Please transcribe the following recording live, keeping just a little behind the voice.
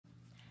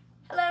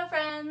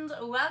friends,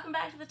 welcome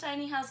back to the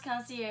Tiny House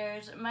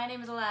Concierge. My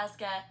name is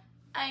Alaska.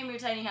 I am your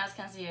Tiny House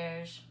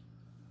Concierge.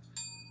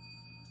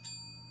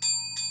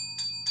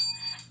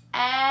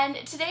 And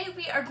today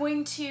we are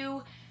going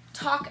to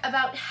talk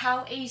about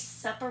how a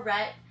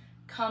Separett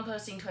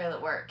composting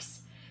toilet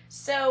works.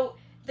 So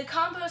the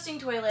composting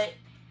toilet,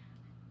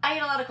 I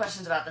get a lot of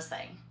questions about this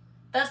thing.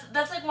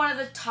 That's like one of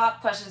the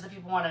top questions that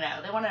people want to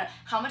know. They want to know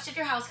how much did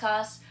your house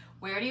cost,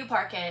 where do you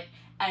park it,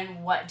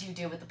 and what do you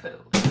do with the poo?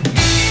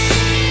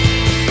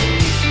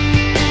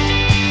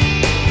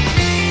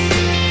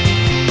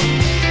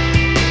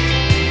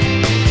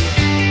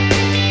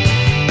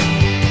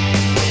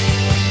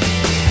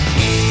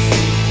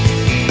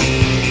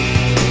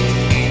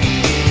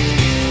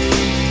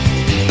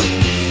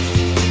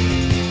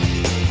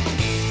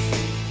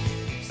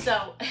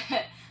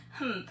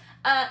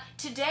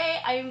 Today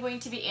I am going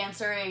to be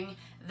answering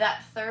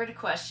that third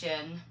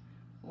question,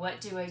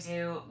 what do I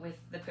do with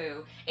the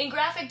poo, in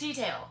graphic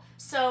detail.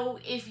 So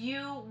if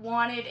you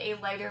wanted a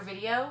lighter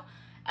video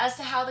as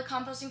to how the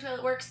composting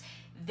toilet works,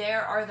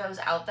 there are those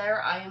out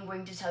there. I am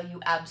going to tell you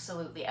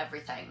absolutely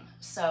everything.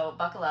 So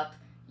buckle up,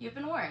 you've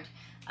been warned.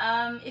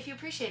 If you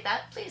appreciate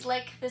that, please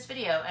like this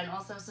video and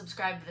also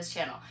subscribe to this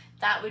channel.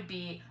 That would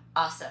be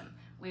awesome.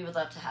 We would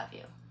love to have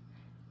you.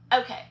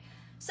 Okay,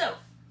 so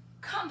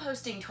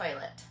composting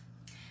toilet.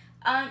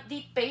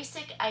 The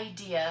basic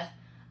idea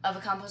of a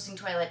composting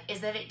toilet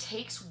is that it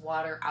takes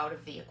water out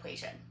of the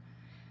equation.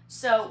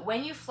 So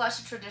when you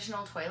flush a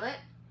traditional toilet,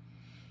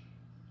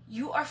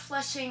 you are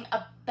flushing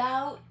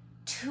about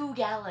 2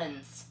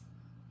 gallons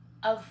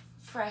of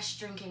fresh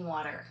drinking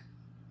water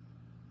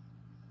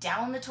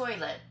down the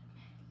toilet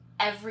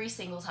every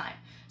single time.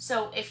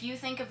 So if you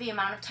think of the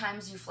amount of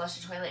times you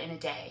flush a toilet in a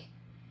day,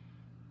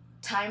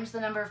 times the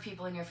number of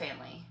people in your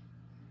family,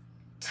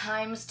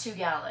 times 2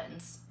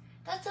 gallons,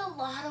 that's a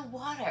lot of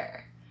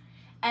water.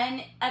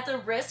 And at the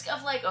risk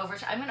of like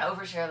I'm gonna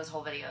overshare this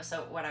whole video,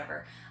 so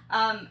whatever.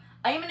 I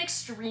am an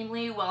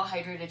extremely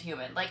well-hydrated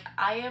human. Like,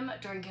 I am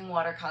drinking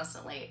water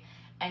constantly,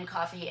 and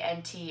coffee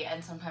and tea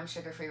and sometimes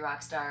sugar-free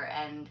Rockstar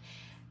and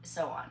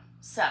so on.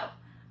 So,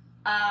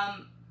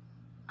 I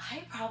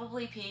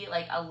probably pee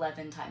like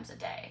 11 times a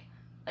day.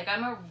 Like,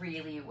 I'm a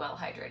really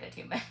well-hydrated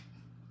human.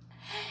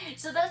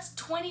 So that's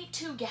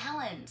 22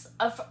 gallons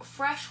of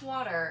fresh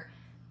water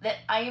that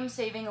I am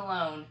saving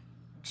alone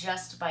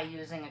just by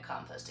using a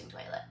composting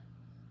toilet.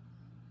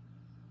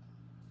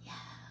 Yeah,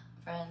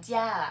 friends,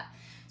 yeah.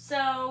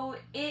 So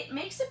it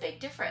makes a big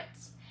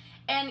difference.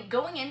 And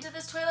going into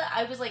this toilet,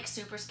 I was like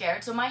super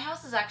scared. So my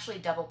house is actually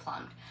double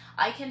plumbed.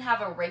 I can have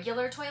a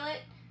regular toilet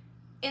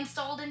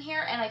installed in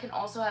here, and I can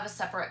also have a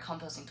Separett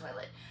composting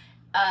toilet.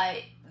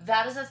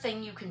 That is a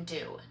thing you can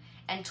do.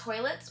 And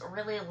toilets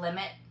really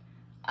limit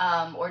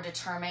or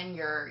determine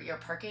your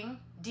parking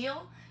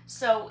deal.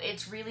 So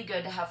it's really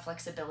good to have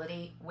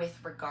flexibility with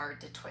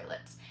regard to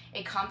toilets.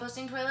 A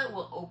composting toilet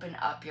will open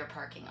up your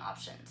parking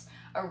options.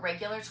 A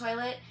regular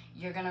toilet,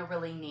 you're gonna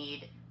really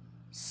need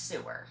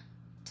sewer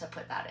to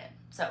put that in.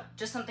 So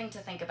just something to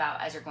think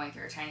about as you're going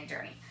through your tiny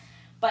journey.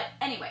 But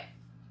anyway,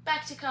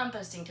 back to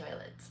composting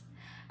toilets.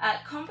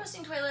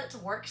 Composting toilets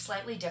work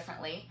slightly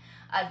differently.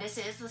 This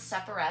is the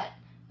Separett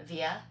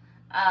Villa,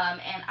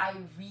 and I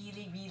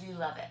really, really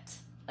love it.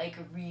 Like,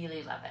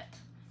 really love it.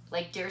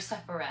 Like, dear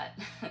Separett,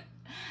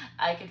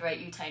 I could write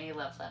you tiny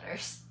love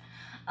letters.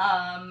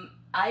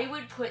 I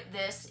would put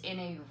this in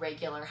a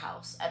regular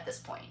house at this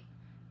point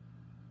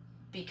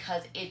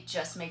because it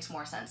just makes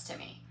more sense to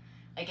me.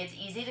 Like, it's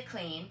easy to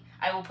clean.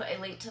 I will put a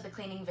link to the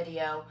cleaning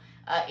video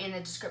in the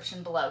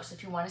description below. So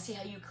if you want to see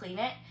how you clean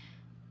it,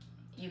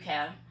 you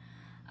can.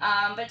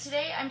 But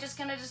today I'm just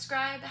going to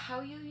describe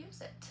how you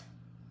use it.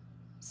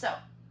 So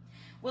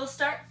we'll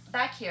start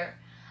back here.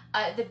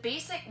 The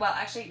basic, well,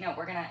 actually, no,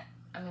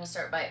 I'm gonna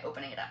start by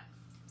opening it up.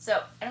 So,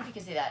 I don't know if you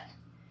can see that.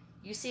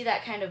 You see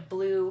that kind of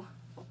blue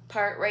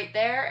part right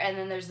there, and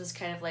then there's this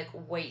kind of like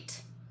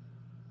white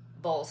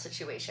bowl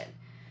situation.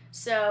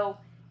 So,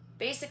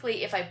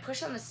 basically, if I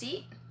push on the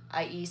seat,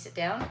 i.e. sit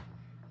down,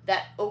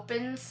 that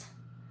opens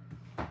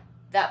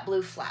that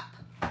blue flap.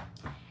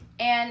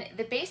 And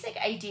the basic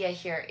idea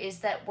here is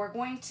that we're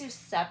going to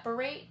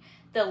separate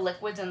the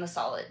liquids and the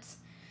solids.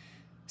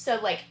 So,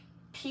 like,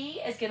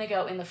 pee is gonna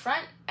go in the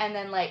front, and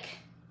then like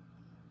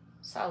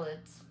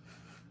solids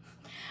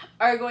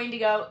are going to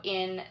go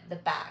in the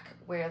back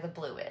where the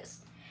blue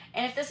is.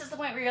 And if this is the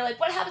point where you're like,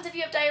 what happens if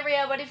you have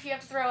diarrhea? What if you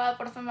have to throw up?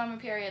 What if I'm on my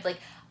period? Like,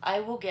 I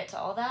will get to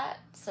all that,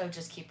 so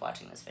just keep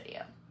watching this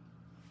video.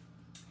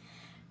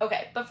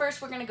 Okay, but first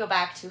we're gonna go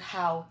back to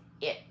how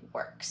it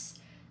works.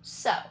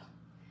 So,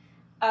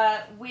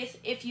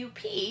 if you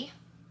pee,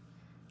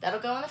 that'll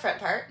go in the front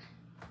part.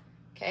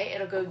 Okay,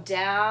 it'll go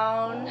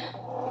down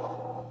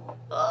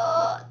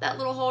that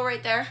little hole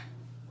right there.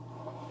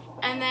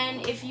 And then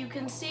if you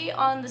can see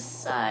on the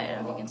side, I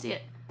don't know if you can see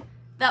it,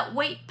 that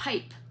white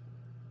pipe,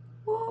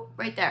 whoop,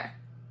 right there,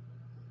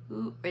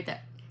 whoop, right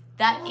there.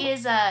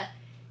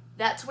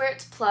 That's where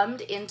it's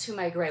plumbed into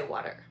my gray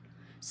water.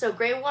 So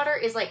gray water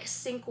is like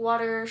sink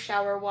water,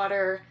 shower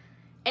water,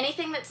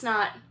 anything that's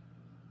not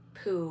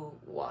poo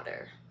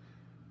water.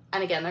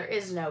 And again, there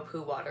is no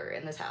poo water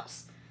in this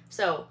house.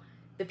 So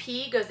the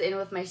pee goes in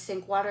with my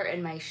sink water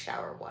and my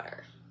shower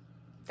water.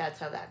 That's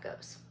how that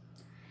goes.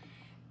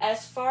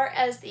 As far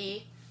as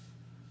the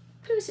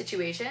poo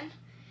situation,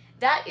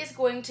 that is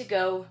going to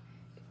go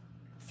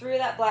through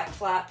that black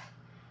flap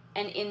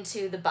and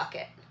into the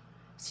bucket.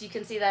 So you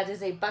can see that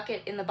is a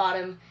bucket in the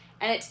bottom,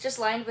 and it's just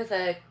lined with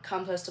a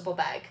compostable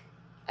bag.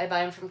 I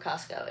buy them from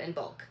Costco in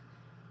bulk.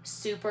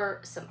 Super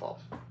simple.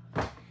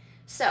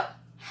 So,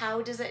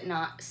 how does it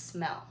not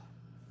smell?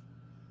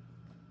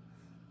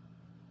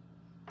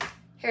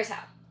 Here's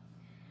how.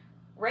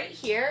 Right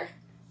here,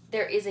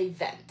 there is a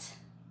vent.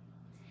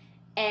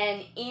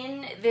 And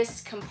in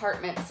this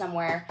compartment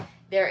somewhere,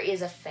 there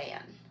is a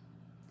fan.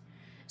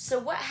 So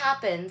what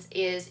happens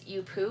is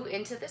you poo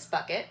into this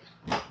bucket,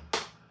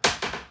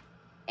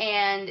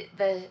 and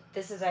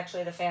this is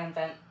actually the fan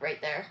vent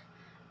right there.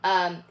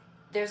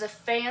 There's a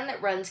fan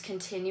that runs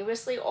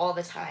continuously all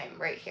the time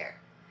right here.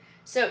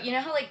 So you know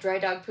how like dry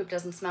dog poop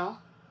doesn't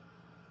smell?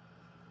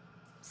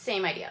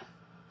 Same idea.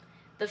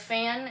 The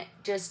fan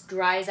just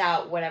dries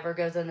out whatever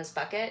goes in this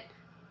bucket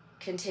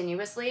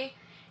continuously,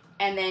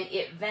 and then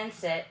it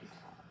vents it.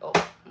 Oh,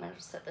 I'm gonna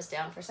just set this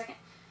down for a second.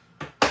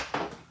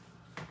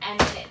 And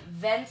then it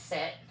vents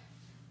it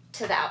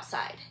to the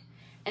outside.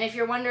 And if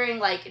you're wondering,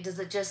 like, does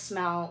it just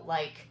smell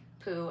like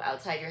poo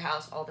outside your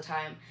house all the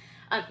time?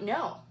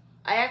 No,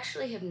 I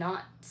actually have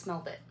not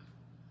smelled it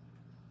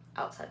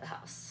outside the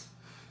house.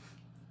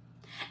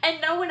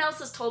 And no one else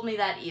has told me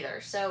that either.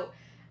 So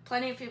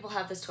plenty of people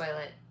have this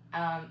toilet.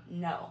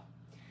 No.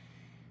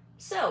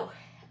 So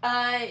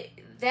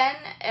then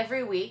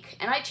every week,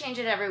 and I change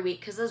it every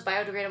week because those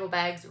biodegradable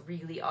bags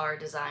really are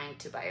designed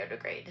to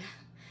biodegrade.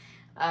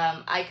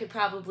 I could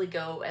probably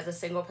go, as a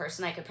single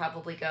person, I could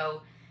probably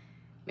go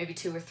maybe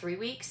 2 or 3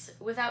 weeks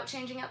without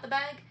changing out the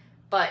bag,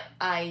 but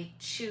I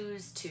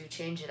choose to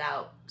change it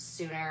out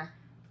sooner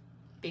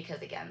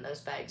because, again,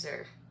 those bags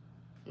are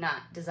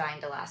not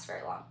designed to last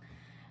very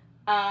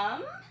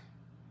long.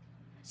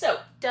 So,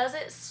 does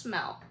it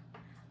smell?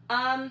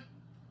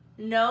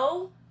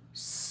 No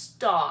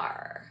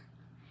star.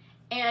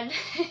 And,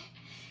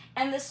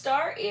 and the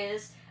star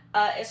is,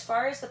 as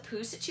far as the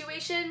poo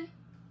situation,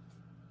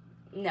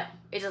 no,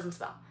 it doesn't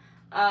smell.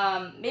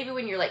 Maybe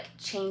when you're like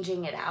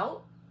changing it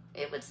out,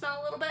 it would smell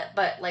a little bit,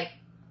 but like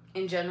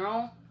in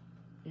general,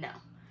 no.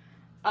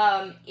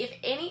 If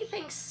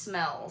anything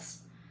smells,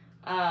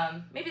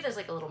 maybe there's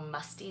like a little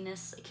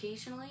mustiness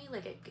occasionally,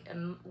 like a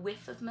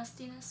whiff of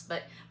mustiness,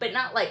 but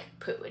not like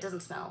poo. It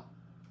doesn't smell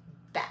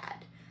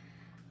bad.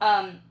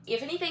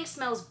 If anything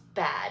smells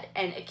bad,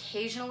 and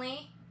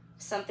occasionally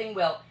something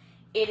will,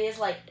 it is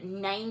like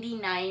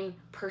 99%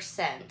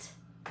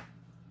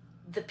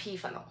 the pee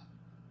funnel.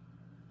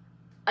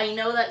 I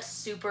know that's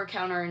super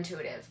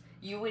counterintuitive.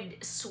 You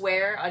would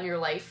swear on your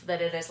life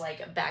that it is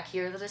like back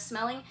here that is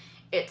smelling.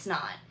 It's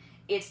not.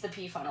 It's the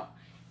pee funnel.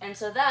 And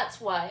so that's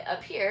why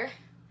up here,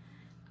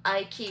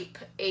 I keep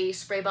a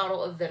spray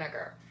bottle of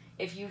vinegar.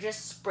 If you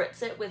just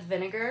spritz it with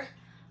vinegar,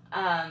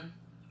 when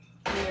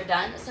you're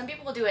done, some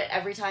people will do it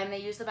every time they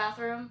use the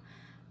bathroom.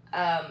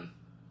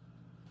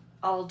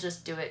 I'll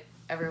just do it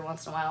every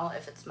once in a while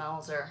if it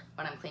smells or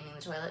when I'm cleaning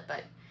the toilet,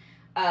 but,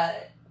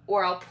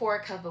 or I'll pour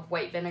a cup of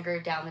white vinegar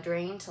down the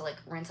drain to like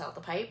rinse out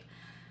the pipe.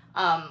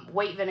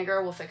 White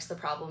vinegar will fix the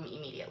problem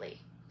immediately.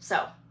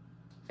 So,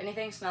 if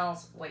anything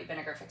smells, white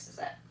vinegar fixes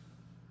it.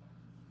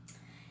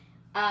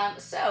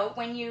 So,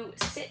 when you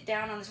sit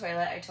down on the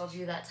toilet, I told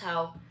you that's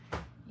how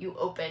you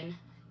open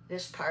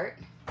this part.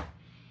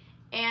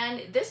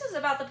 And this is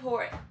about the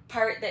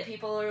part that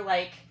people are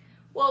like,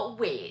 well,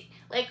 wait,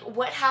 like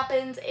what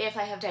happens if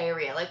I have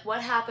diarrhea? Like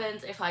what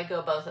happens if I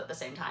go both at the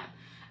same time?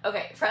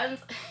 Okay,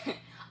 friends,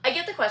 I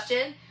get the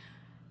question.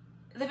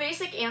 The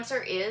basic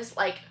answer is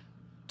like,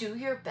 do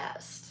your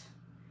best.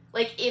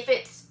 Like if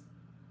it's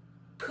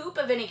poop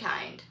of any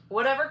kind,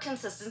 whatever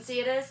consistency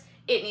it is,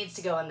 it needs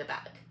to go in the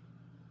bag.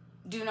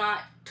 Do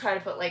not try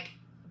to put like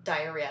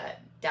diarrhea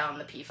down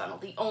the pee funnel.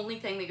 The only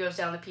thing that goes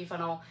down the pee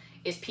funnel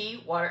is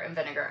pee, water, and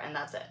vinegar, and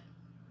that's it.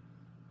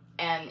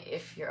 And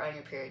if you're on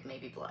your period,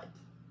 maybe blood.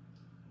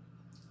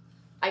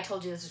 I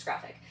told you this is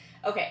graphic.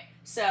 Okay,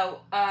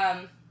 so,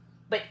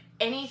 but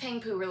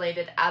anything poo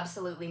related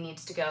absolutely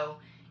needs to go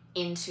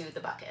into the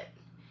bucket.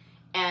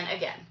 And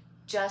again,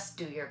 just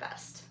do your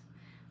best.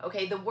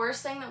 Okay, the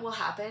worst thing that will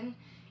happen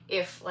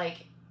if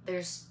like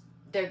there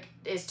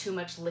is too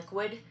much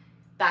liquid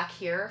back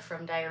here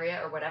from diarrhea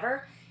or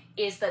whatever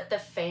is that the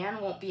fan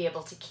won't be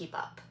able to keep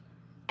up.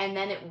 And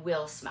then it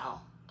will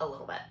smell a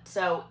little bit.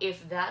 So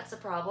if that's a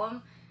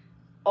problem,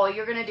 all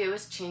you're gonna do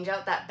is change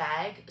out that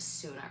bag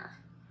sooner.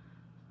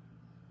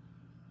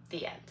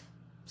 The end.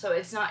 So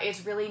it's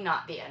really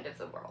not the end of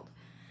the world.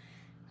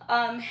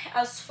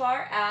 As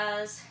far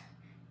as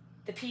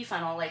the pee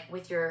funnel, like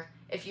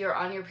if you're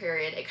on your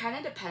period, it kind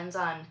of depends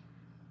on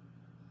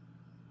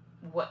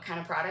what kind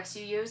of products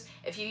you use.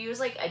 If you use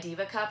like a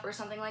Diva cup or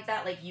something like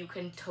that, like you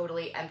can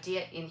totally empty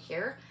it in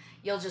here.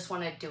 You'll just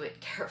want to do it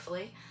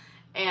carefully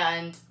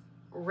and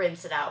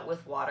rinse it out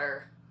with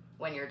water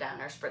when you're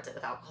done, or spritz it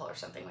with alcohol or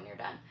something when you're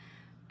done.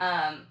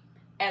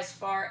 As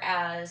far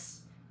as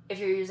if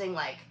you're using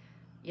like,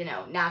 you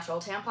know, natural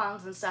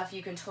tampons and stuff,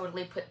 you can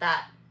totally put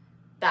that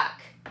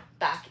back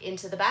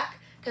into the back,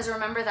 because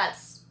remember,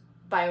 that's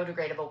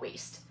biodegradable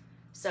waste.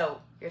 So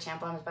your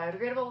tampon is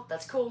biodegradable,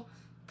 that's cool,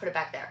 put it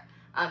back there.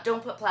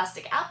 Don't put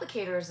plastic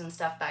applicators and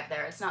stuff back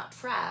there. It's not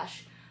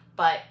trash,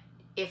 but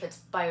if it's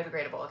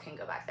biodegradable, it can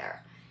go back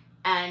there.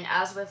 And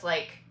as with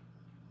like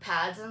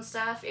pads and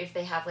stuff, if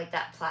they have like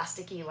that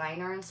plasticky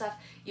liner and stuff,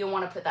 you'll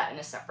want to put that in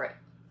a separate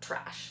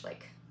trash,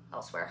 like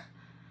elsewhere.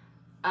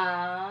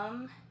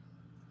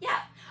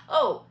 Yeah.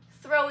 Oh,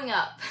 throwing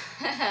up.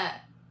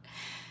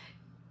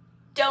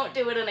 Don't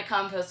do it in a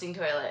composting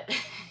toilet.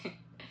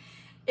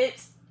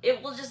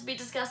 It will just be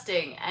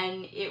disgusting,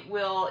 and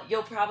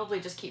you'll probably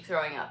just keep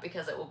throwing up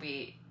because it will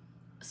be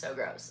so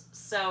gross.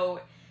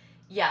 So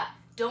yeah,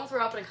 don't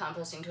throw up in a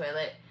composting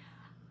toilet.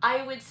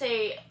 I would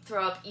say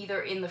throw up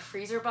either in the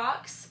freezer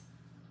box,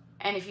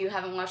 and if you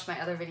haven't watched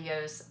my other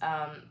videos,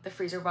 the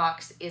freezer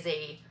box is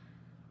a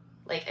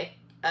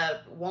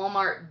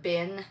Walmart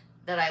bin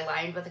that I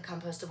lined with a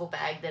compostable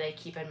bag that I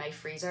keep in my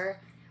freezer,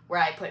 where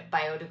I put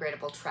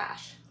biodegradable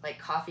trash, like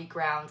coffee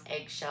grounds,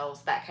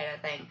 eggshells, that kind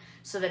of thing,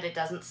 so that it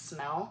doesn't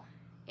smell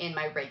in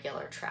my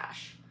regular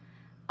trash.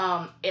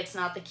 It's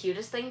not the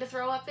cutest thing to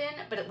throw up in,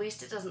 but at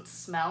least it doesn't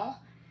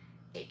smell.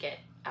 It get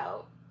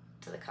out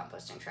to the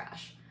composting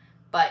trash.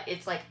 But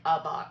it's like a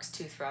box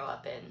to throw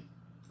up in,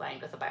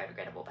 lined with a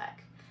biodegradable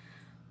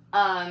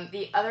bag.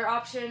 The other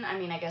option, I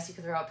mean, I guess you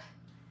could throw up,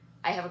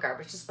 I have a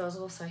garbage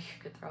disposal, so you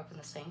could throw up in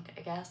the sink,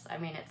 I guess. I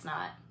mean, it's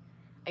not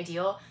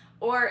ideal.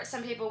 Or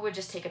some people would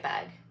just take a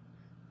bag,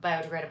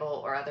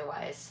 biodegradable or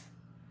otherwise,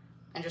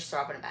 and just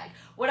throw up in a bag.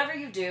 Whatever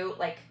you do,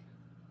 like,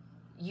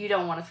 you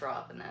don't want to throw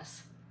up in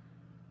this.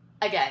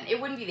 Again, it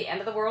wouldn't be the end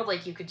of the world,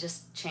 like you could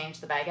just change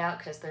the bag out,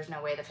 because there's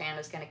no way the fan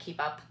is going to keep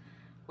up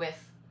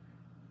with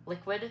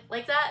liquid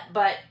like that,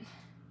 but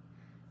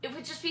it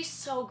would just be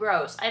so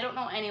gross. I don't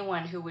know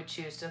anyone who would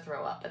choose to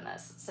throw up in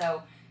this,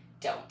 so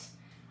don't.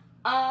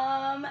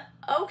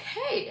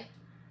 Okay.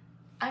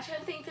 I'm trying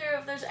to think through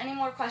if there's any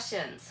more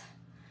questions.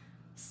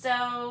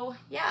 So,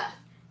 yeah.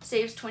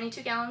 Saves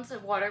 22 gallons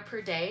of water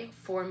per day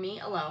for me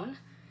alone.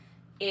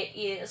 It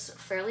is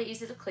fairly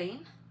easy to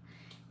clean.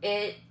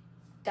 It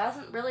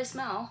doesn't really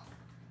smell.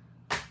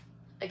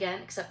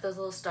 Again, except those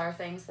little star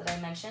things that I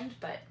mentioned,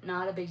 but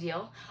not a big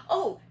deal.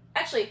 Oh,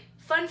 actually,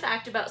 fun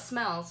fact about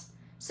smells.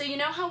 So you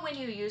know how when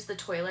you use the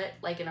toilet,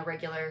 like in a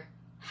regular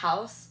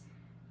house,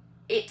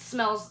 it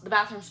smells, the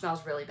bathroom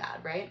smells really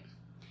bad, right?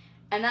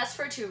 And that's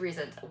for two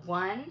reasons.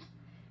 One,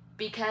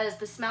 because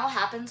the smell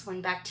happens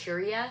when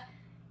bacteria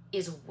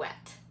is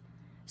wet.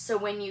 So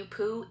when you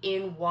poo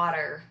in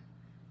water,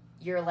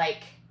 you're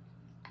like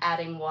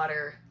adding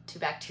water to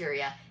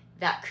bacteria.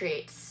 That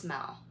creates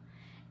smell.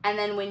 And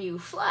then when you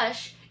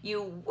flush,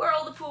 you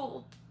whirl the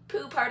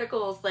poo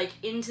particles like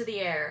into the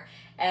air,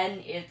 and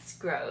it's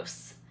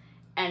gross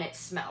and it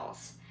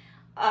smells.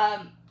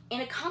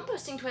 In a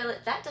composting toilet,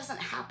 that doesn't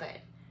happen.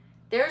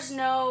 There's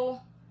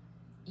no,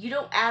 you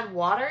don't add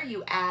water,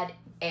 you add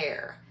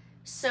air.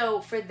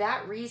 So for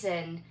that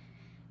reason,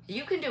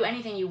 you can do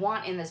anything you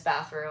want in this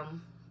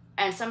bathroom,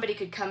 and somebody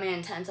could come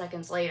in 10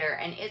 seconds later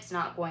and it's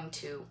not going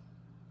to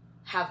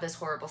have this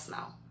horrible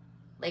smell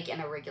like in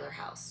a regular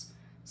house.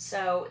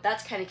 So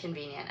that's kind of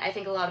convenient. I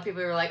think a lot of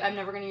people are like, I'm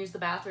never going to use the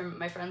bathroom at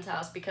my friend's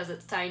house because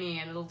it's tiny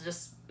and it'll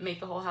just make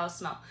the whole house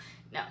smell.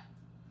 No,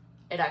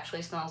 it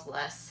actually smells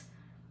less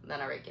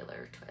than a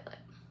regular toilet.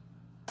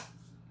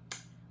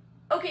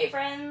 Okay,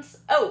 friends.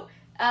 Oh,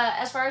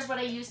 as far as what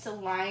I use to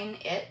line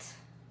it,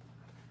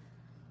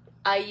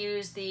 I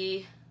use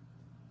the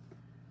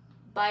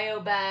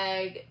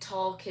BioBag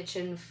Tall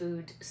Kitchen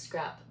Food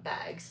Scrap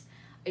Bags.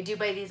 I do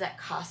buy these at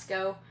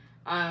Costco.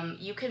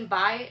 You can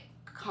buy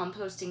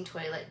composting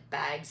toilet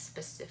bags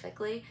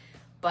specifically,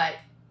 but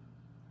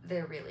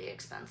they're really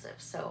expensive,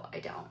 so I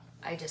don't.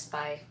 I just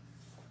buy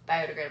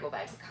biodegradable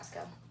bags at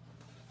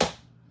Costco.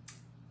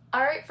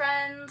 Alright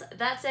friends,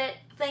 that's it.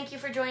 Thank you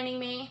for joining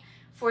me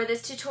for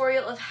this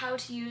tutorial of how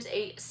to use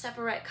a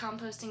Separett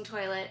composting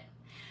toilet.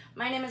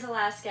 My name is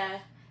Alaska.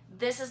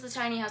 This is the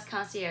Tiny House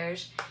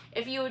Concierge.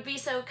 If you would be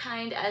so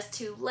kind as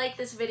to like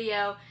this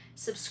video,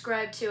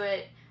 subscribe to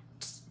it,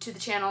 to the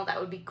channel, that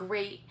would be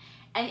great.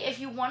 And if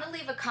you want to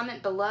leave a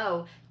comment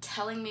below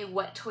telling me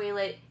what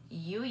toilet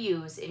you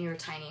use in your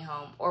tiny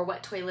home, or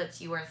what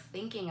toilets you are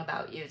thinking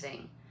about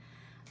using,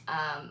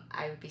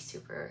 I would be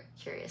super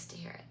curious to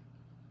hear it.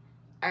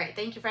 Alright,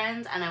 thank you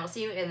friends, and I will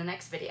see you in the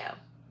next video.